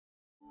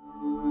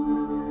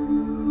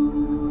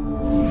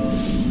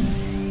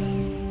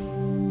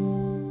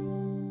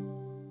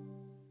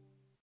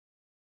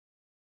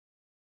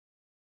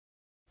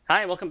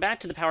Hi, welcome back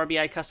to the Power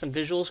BI Custom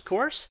Visuals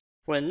course,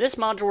 where in this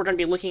module we're going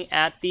to be looking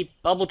at the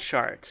bubble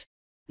chart.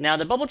 Now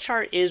the bubble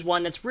chart is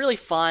one that's really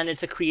fun.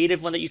 It's a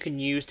creative one that you can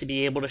use to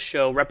be able to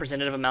show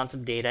representative amounts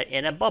of data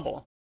in a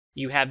bubble.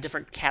 You have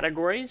different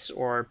categories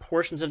or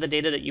portions of the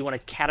data that you want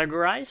to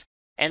categorize,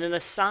 and then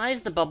the size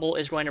of the bubble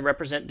is going to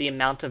represent the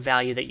amount of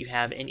value that you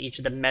have in each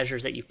of the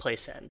measures that you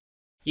place in.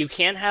 You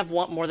can have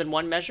more than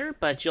one measure,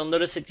 but you'll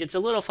notice it gets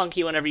a little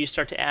funky whenever you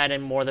start to add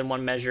in more than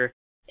one measure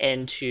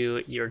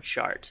into your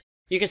chart.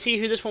 You can see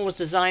who this one was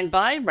designed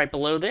by right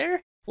below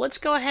there. Let's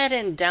go ahead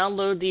and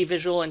download the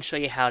visual and show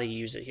you how to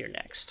use it here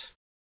next.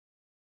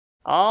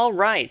 All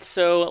right,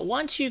 so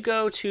once you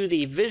go to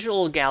the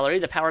visual gallery,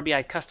 the Power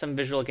BI custom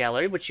visual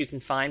gallery, which you can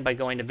find by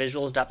going to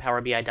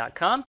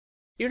visuals.powerbi.com,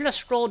 you're going to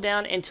scroll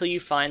down until you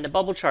find the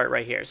bubble chart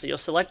right here. So you'll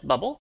select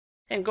bubble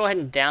and go ahead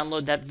and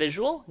download that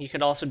visual. You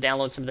could also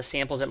download some of the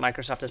samples that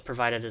Microsoft has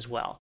provided as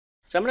well.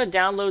 So I'm going to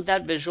download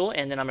that visual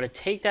and then I'm going to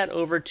take that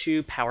over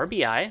to Power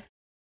BI.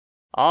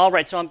 All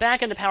right, so I'm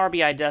back in the Power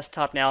BI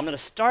desktop now. I'm going to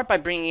start by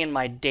bringing in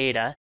my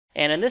data.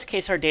 And in this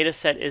case, our data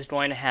set is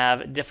going to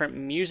have different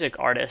music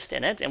artists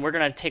in it. And we're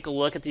going to take a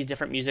look at these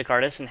different music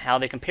artists and how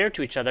they compare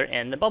to each other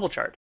in the bubble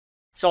chart.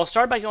 So I'll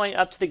start by going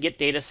up to the Get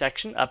Data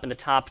section up in the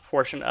top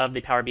portion of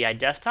the Power BI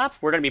desktop.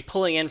 We're going to be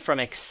pulling in from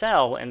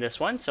Excel in this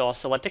one, so I'll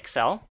select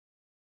Excel.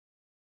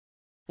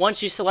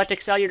 Once you select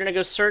Excel, you're going to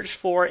go search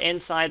for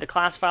inside the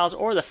class files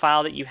or the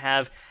file that you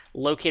have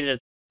located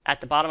at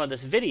the bottom of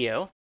this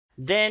video.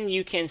 Then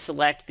you can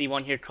select the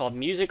one here called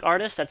Music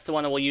Artist. That's the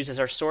one that we'll use as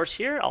our source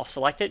here. I'll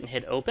select it and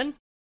hit Open.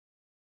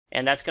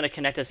 And that's going to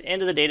connect us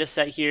into the data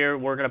set here.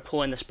 We're going to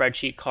pull in the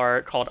spreadsheet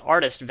called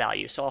Artist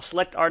Value. So I'll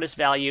select Artist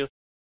Value,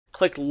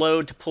 click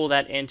Load to pull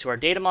that into our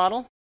data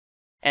model,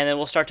 and then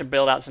we'll start to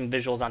build out some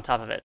visuals on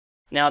top of it.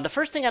 Now, the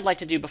first thing I'd like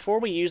to do before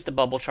we use the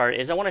bubble chart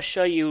is I want to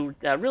show you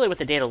really what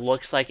the data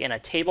looks like in a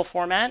table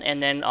format,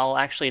 and then I'll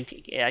actually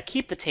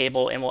keep the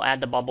table and we'll add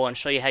the bubble and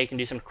show you how you can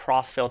do some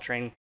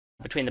cross-filtering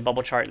between the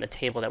bubble chart and the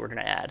table that we're going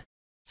to add.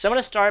 So I'm going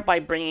to start by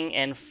bringing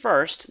in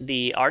first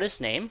the artist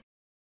name.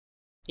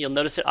 You'll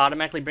notice it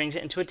automatically brings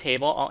it into a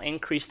table. I'll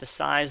increase the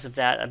size of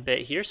that a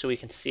bit here so we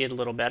can see it a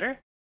little better.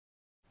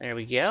 There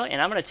we go. And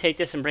I'm going to take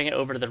this and bring it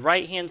over to the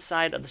right-hand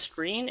side of the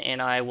screen,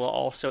 and I will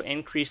also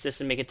increase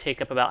this and make it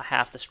take up about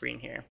half the screen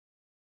here.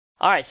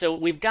 All right, so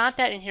we've got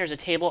that in here as a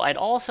table. I'd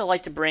also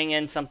like to bring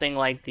in something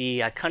like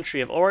the country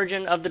of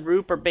origin of the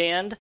group or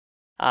band.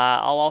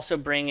 I'll also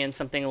bring in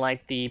something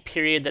like the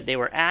period that they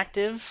were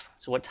active.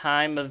 So what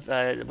time of,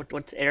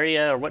 what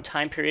area or what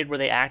time period were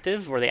they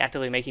active? Were they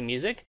actively making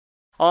music?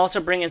 I'll also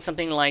bring in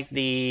something like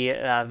the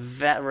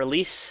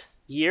release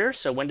year.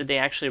 So when did they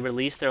actually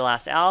release their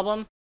last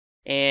album?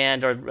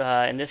 And or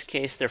in this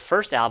case, their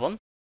first album.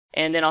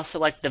 And then I'll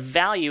select the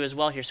value as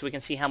well here so we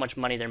can see how much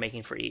money they're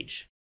making for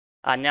each.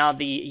 Now,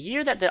 the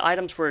year that the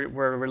items were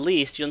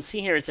released, you'll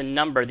see here it's a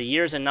number. The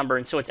year is a number,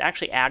 and so it's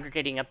actually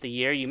aggregating up the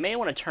year. You may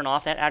want to turn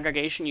off that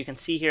aggregation. You can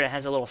see here it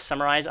has a little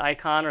summarize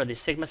icon or the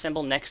sigma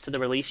symbol next to the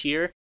release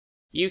year.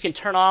 You can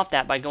turn off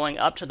that by going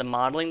up to the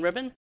modeling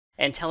ribbon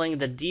and telling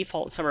the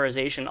default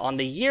summarization on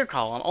the year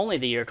column, only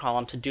the year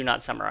column, to do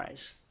not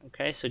summarize.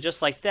 Okay, so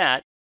just like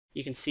that,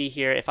 you can see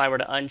here, if I were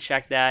to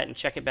uncheck that and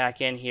check it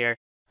back in here,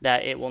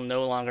 that it will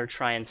no longer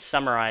try and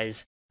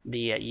summarize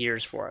the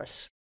years for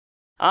us.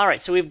 All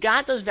right, so we've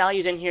got those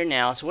values in here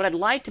now. So what I'd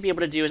like to be able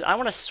to do is I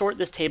want to sort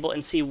this table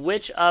and see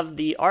which of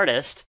the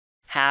artists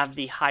have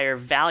the higher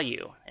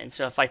value. And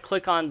so if I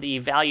click on the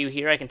value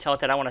here, I can tell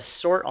it that I want to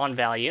sort on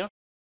value.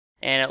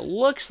 And it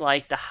looks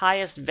like the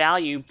highest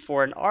value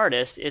for an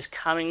artist is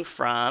coming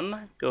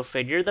from, go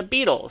figure, the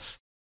Beatles.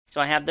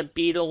 So I have the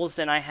Beatles,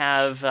 then I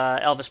have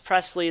Elvis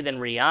Presley, then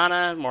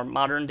Rihanna, more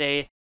modern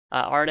day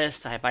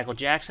artist. I have Michael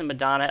Jackson,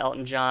 Madonna,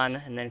 Elton John,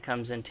 and then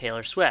comes in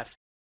Taylor Swift.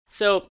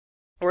 So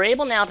we're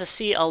able now to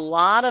see a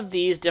lot of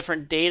these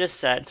different data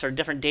sets or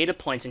different data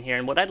points in here.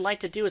 And what I'd like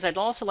to do is I'd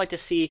also like to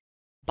see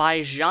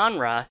by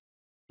genre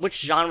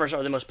which genres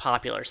are the most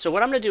popular. So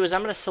what I'm going to do is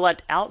I'm going to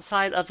select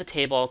outside of the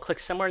table. I'll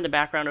click somewhere in the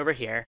background over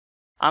here.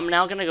 I'm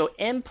now going to go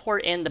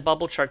import in the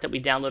bubble chart that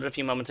we downloaded a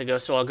few moments ago.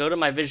 So I'll go to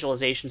my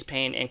visualizations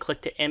pane and click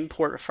to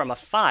import from a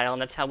file,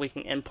 and that's how we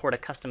can import a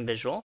custom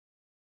visual.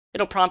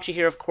 It'll prompt you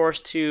here, of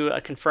course, to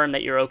confirm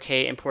that you're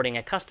okay importing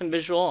a custom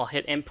visual. I'll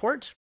hit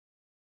import.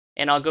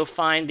 And I'll go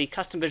find the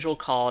custom visual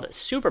called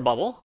Super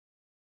Bubble,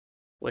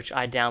 which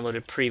I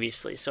downloaded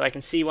previously. So I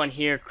can see one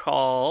here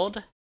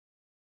called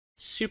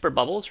Super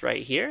Bubbles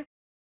right here.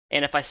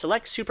 And if I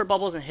select Super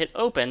Bubbles and hit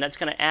open, that's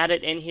going to add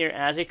it in here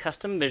as a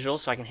custom visual,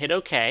 so I can hit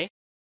OK.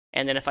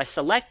 And then if I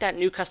select that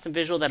new custom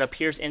visual that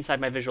appears inside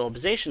my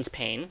visualizations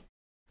pane,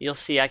 you'll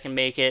see I can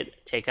make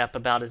it take up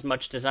about as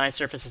much design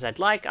surface as I'd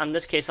like. In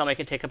this case, I'll make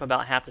it take up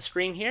about half the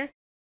screen here.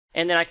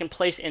 And then I can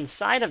place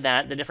inside of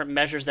that the different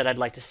measures that I'd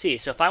like to see.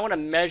 So if I want to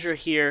measure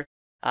here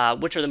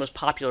which are the most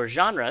popular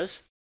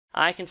genres,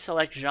 I can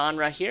select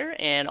genre here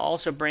and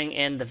also bring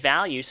in the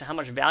value, so how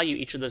much value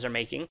each of those are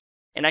making.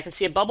 And I can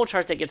see a bubble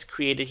chart that gets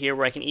created here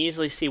where I can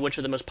easily see which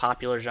are the most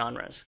popular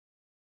genres.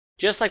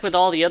 Just like with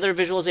all the other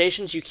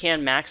visualizations, you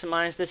can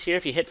maximize this here.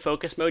 If you hit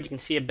focus mode, you can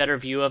see a better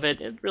view of it.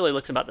 It really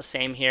looks about the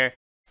same here.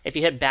 If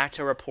you hit back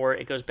to report,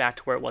 it goes back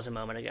to where it was a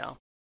moment ago.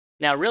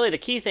 Now, really the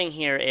key thing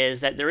here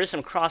is that there is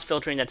some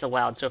cross-filtering that's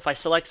allowed. So if I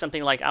select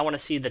something like I want to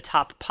see the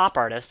top pop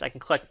artist, I can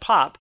click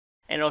pop,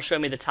 and it'll show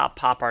me the top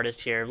pop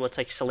artist here. It looks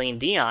like Celine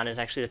Dion is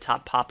actually the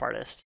top pop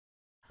artist.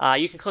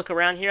 You can click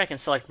around here. I can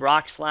select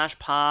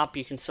rock/pop.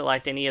 You can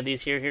select any of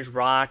these here. Here's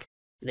rock.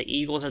 The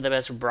Eagles are the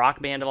best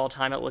rock band of all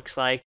time, it looks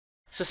like.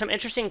 So some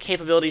interesting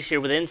capabilities here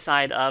within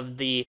inside of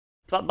the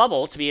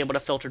bubble to be able to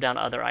filter down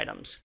other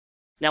items.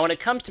 Now when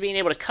it comes to being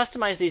able to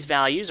customize these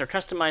values or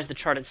customize the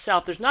chart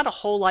itself, there's not a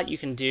whole lot you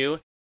can do.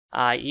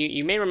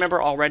 You may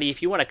remember already,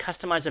 if you want to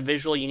customize a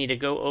visual, you need to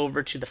go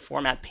over to the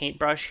Format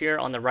Paintbrush here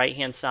on the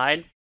right-hand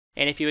side.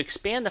 And if you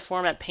expand the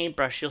Format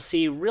Paintbrush, you'll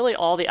see really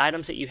all the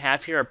items that you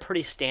have here are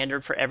pretty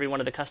standard for every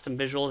one of the custom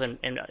visuals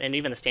and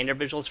even the standard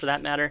visuals for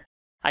that matter.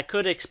 I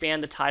could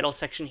expand the title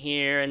section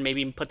here and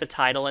maybe put the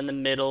title in the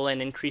middle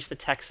and increase the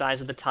text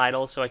size of the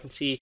title so I can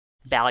see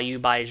value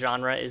by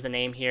genre is the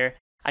name here.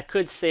 I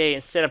could say,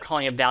 instead of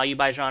calling it value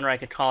by genre, I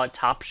could call it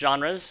top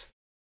genres.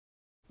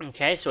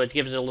 Okay, so it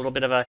gives it a little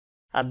bit of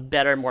a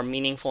better, more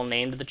meaningful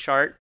name to the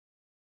chart.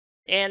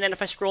 And then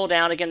if I scroll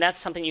down, again, that's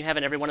something you have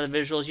in every one of the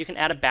visuals. You can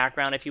add a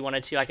background if you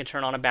wanted to. I could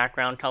turn on a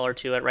background color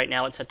to it. Right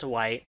now it's set to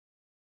white.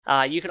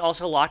 You can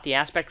also lock the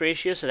aspect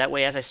ratio, so that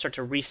way as I start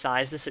to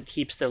resize this, it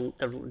keeps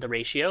the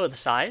ratio of the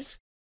size.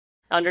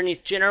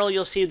 Underneath general,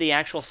 you'll see the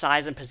actual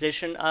size and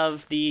position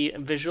of the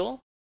visual.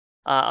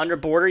 Under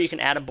border, you can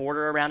add a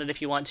border around it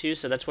if you want to,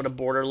 so that's what a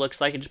border looks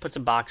like. It just puts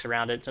a box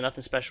around it, so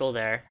nothing special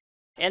there.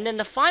 And then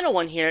the final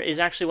one here is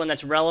actually one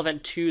that's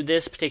relevant to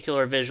this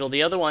particular visual.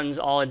 The other ones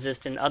all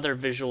exist in other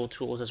visual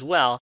tools as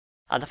well.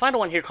 The final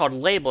one here called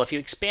label. If you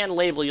expand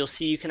label, you'll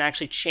see you can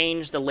actually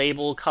change the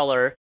label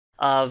color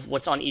of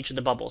what's on each of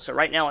the bubbles. So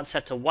right now it's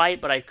set to white,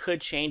 but I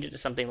could change it to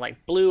something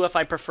like blue if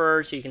I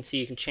prefer, so you can see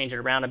you can change it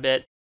around a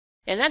bit.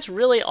 And that's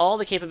really all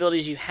the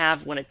capabilities you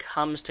have when it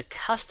comes to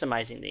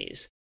customizing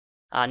these.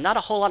 Not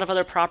a whole lot of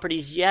other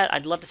properties yet.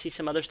 I'd love to see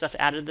some other stuff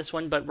added to this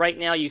one, but right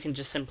now you can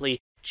just simply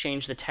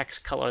change the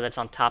text color that's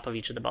on top of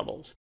each of the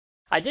bubbles.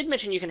 I did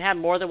mention you can have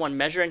more than one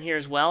measure in here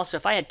as well, so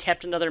if I had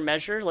kept another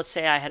measure, let's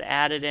say I had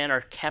added in or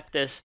kept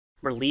this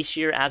release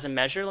year as a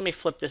measure. Let me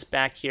flip this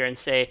back here and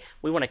say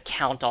we want to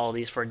count all of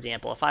these, for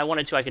example. If I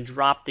wanted to, I could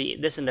drop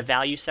this in the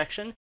value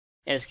section,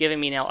 and it's giving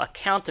me now a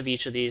count of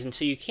each of these, and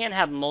so you can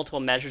have multiple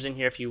measures in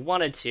here if you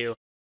wanted to.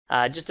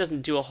 It just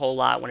doesn't do a whole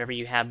lot whenever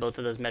you have both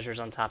of those measures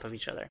on top of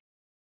each other.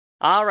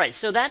 Alright,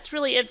 so that's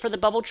really it for the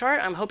bubble chart.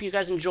 I hope you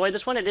guys enjoyed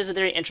this one. It is a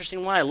very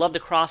interesting one. I love the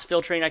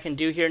cross-filtering I can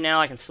do here now.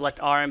 I can select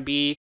R and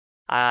B.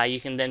 You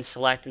can then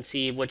select and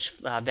see which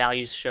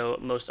values show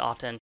most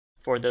often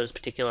for those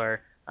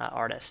particular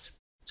artists.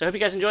 So I hope you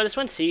guys enjoy this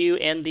one. See you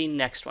in the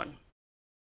next one.